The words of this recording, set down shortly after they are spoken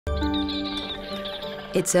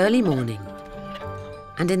It's early morning,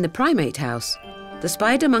 and in the primate house, the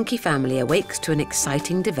spider-monkey family awakes to an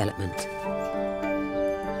exciting development.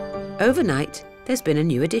 Overnight, there's been a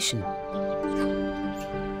new addition.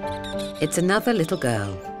 It's another little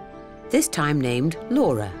girl, this time named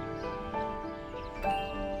Laura.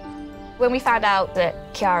 When we found out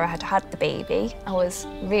that Kiara had had the baby, I was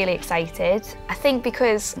really excited. I think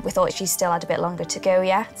because we thought she still had a bit longer to go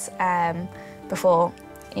yet before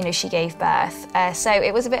she gave birth. So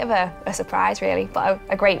it was a bit of a surprise, really, but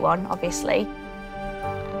a great one, obviously.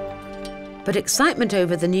 But excitement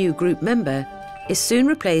over the new group member is soon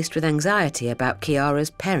replaced with anxiety about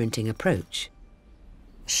Kiara's parenting approach.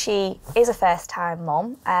 She is a first-time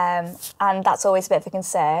mum, and that's always a bit of a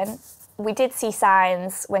concern. We did see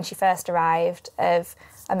signs when she first arrived of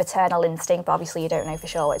a maternal instinct, but obviously you don't know for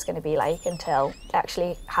sure what it's going to be like until they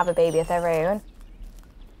actually have a baby of their own.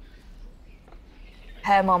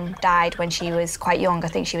 Her mum died when she was quite young. I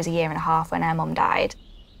think she was 1.5 years when her mum died.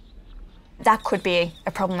 That could be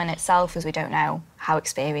a problem in itself, as we don't know how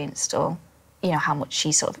experienced or, how much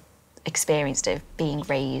she sort of experienced of being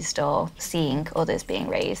raised or seeing others being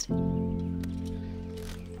raised.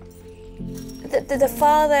 The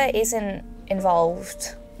father isn't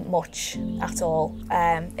involved much at all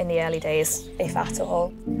in the early days, if at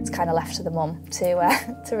all. It's kind of left to the mum to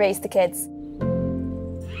raise the kids.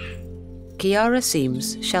 Kiara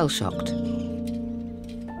seems shell-shocked.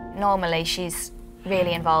 Normally she's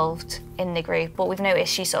really involved in the group, but we've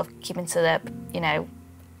noticed she's sort of keeping to the,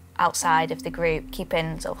 outside of the group,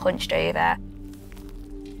 keeping sort of hunched over.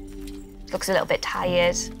 Looks a little bit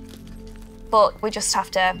tired, but we just have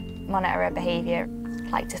to monitor her behaviour. I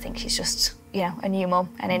like to think she's just, a new mum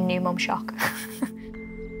and in new mum shock.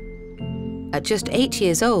 At just 8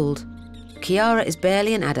 years old, Kiara is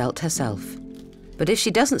barely an adult herself. But if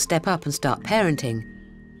she doesn't step up and start parenting,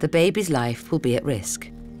 the baby's life will be at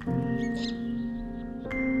risk.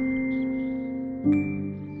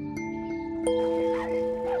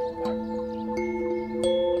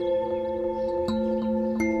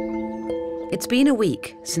 It's been a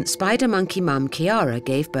week since spider-monkey mum Kiara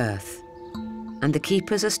gave birth, and the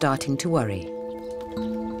keepers are starting to worry.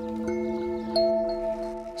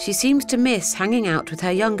 She seems to miss hanging out with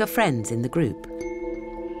her younger friends in the group.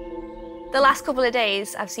 The last couple of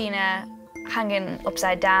days, I've seen her hanging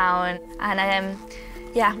upside down, and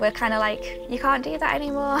we're kind of like, you can't do that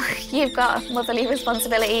anymore. You've got motherly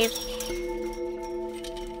responsibilities.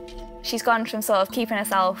 She's gone from sort of keeping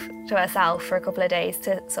herself to herself for a couple of days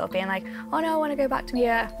to sort of being like, oh no, I want to go back to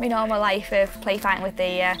my normal life of play fighting with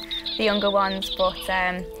the younger ones, but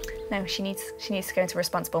no, she needs to go into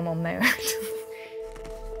responsible mum mode.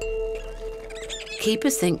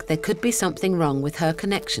 Keepers think there could be something wrong with her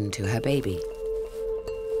connection to her baby.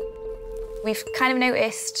 We've kind of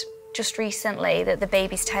noticed just recently that the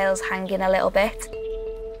baby's tail's hanging a little bit.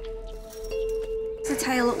 The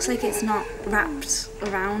tail looks like it's not wrapped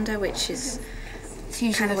around her, which is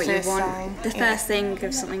kind of what you want. Sign. The first thing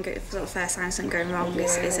of something, sort of first sign of something going wrong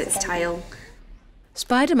is its tail.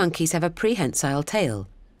 Spider monkeys have a prehensile tail,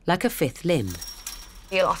 like a fifth limb.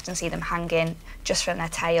 You'll often see them hanging just from their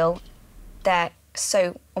tail. They're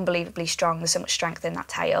so unbelievably strong, there's so much strength in that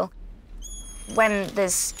tail. When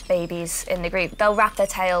there's babies in the group, they'll wrap their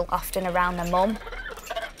tail often around their mum.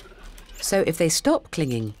 So if they stop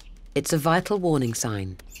clinging, it's a vital warning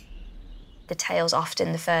sign. The tail's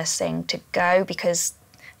often the first thing to go because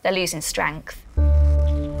they're losing strength.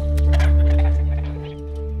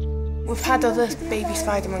 We've had other baby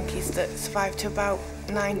spider monkeys that survive to about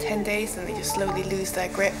 9-10 days and they just slowly lose their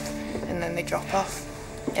grip and then they drop off.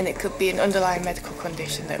 And it could be an underlying medical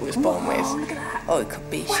condition that it was born with, or it could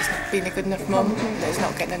be she's not being a good enough mum, that's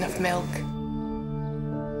not getting enough milk.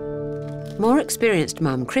 More experienced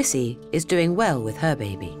mum, Chrissy, is doing well with her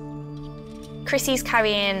baby. Chrissy's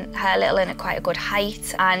carrying her little in at quite a good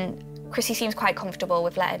height, and Chrissy seems quite comfortable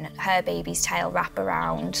with letting her baby's tail wrap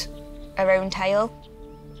around her own tail,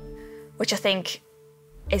 which I think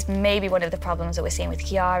is maybe one of the problems that we're seeing with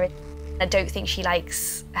Kiara. I don't think she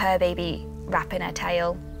likes her baby wrapping her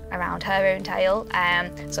tail around her own tail,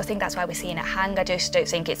 so I think that's why we're seeing it hang. I just don't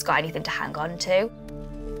think it's got anything to hang on to.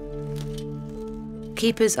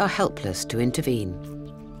 Keepers are helpless to intervene.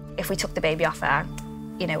 If we took the baby off her,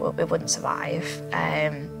 it wouldn't survive,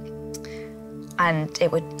 and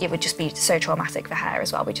it would just be so traumatic for her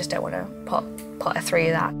as well. We just don't want to put her through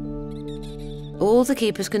that. All the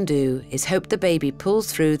keepers can do is hope the baby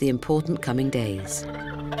pulls through the important coming days.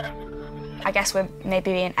 I guess we're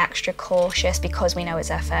maybe being extra cautious because we know it's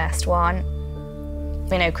her first one.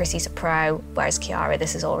 We know Chrissy's a pro, whereas Kiara,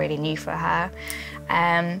 this is all really new for her.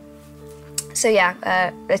 So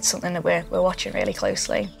yeah, it's something that we're watching really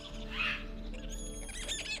closely.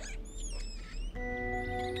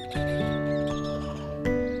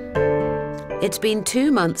 It's been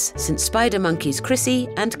 2 months since spider monkeys Chrissy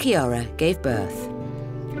and Kiara gave birth.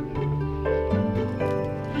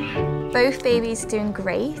 Both babies are doing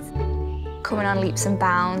great, coming on leaps and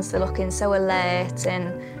bounds. They're looking so alert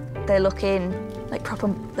and they're looking like proper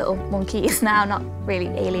little monkeys now, not really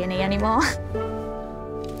alien-y anymore.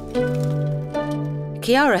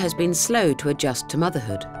 Kiara has been slow to adjust to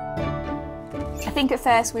motherhood. I think at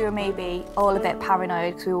first we were maybe all a bit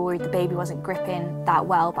paranoid because we were worried the baby wasn't gripping that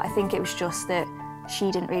well, but I think it was just that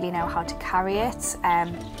she didn't really know how to carry it.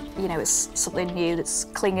 You know, it's something new that's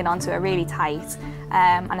clinging onto her really tight,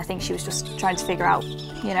 and I think she was just trying to figure out,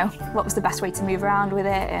 you know, what was the best way to move around with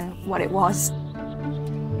it and what it was.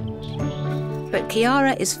 But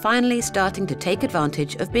Kiara is finally starting to take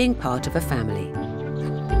advantage of being part of a family.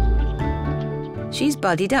 She's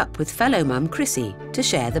buddied up with fellow mum Chrissy to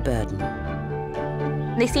share the burden.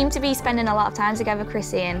 They seem to be spending a lot of time together,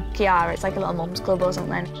 Chrissy and Kiara. It's like a little mum's club or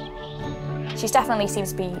something. She definitely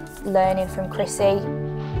seems to be learning from Chrissy.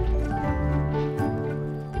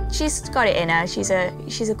 She's got it in her. She's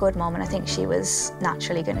a good mum, and I think she was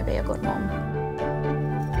naturally going to be a good mum.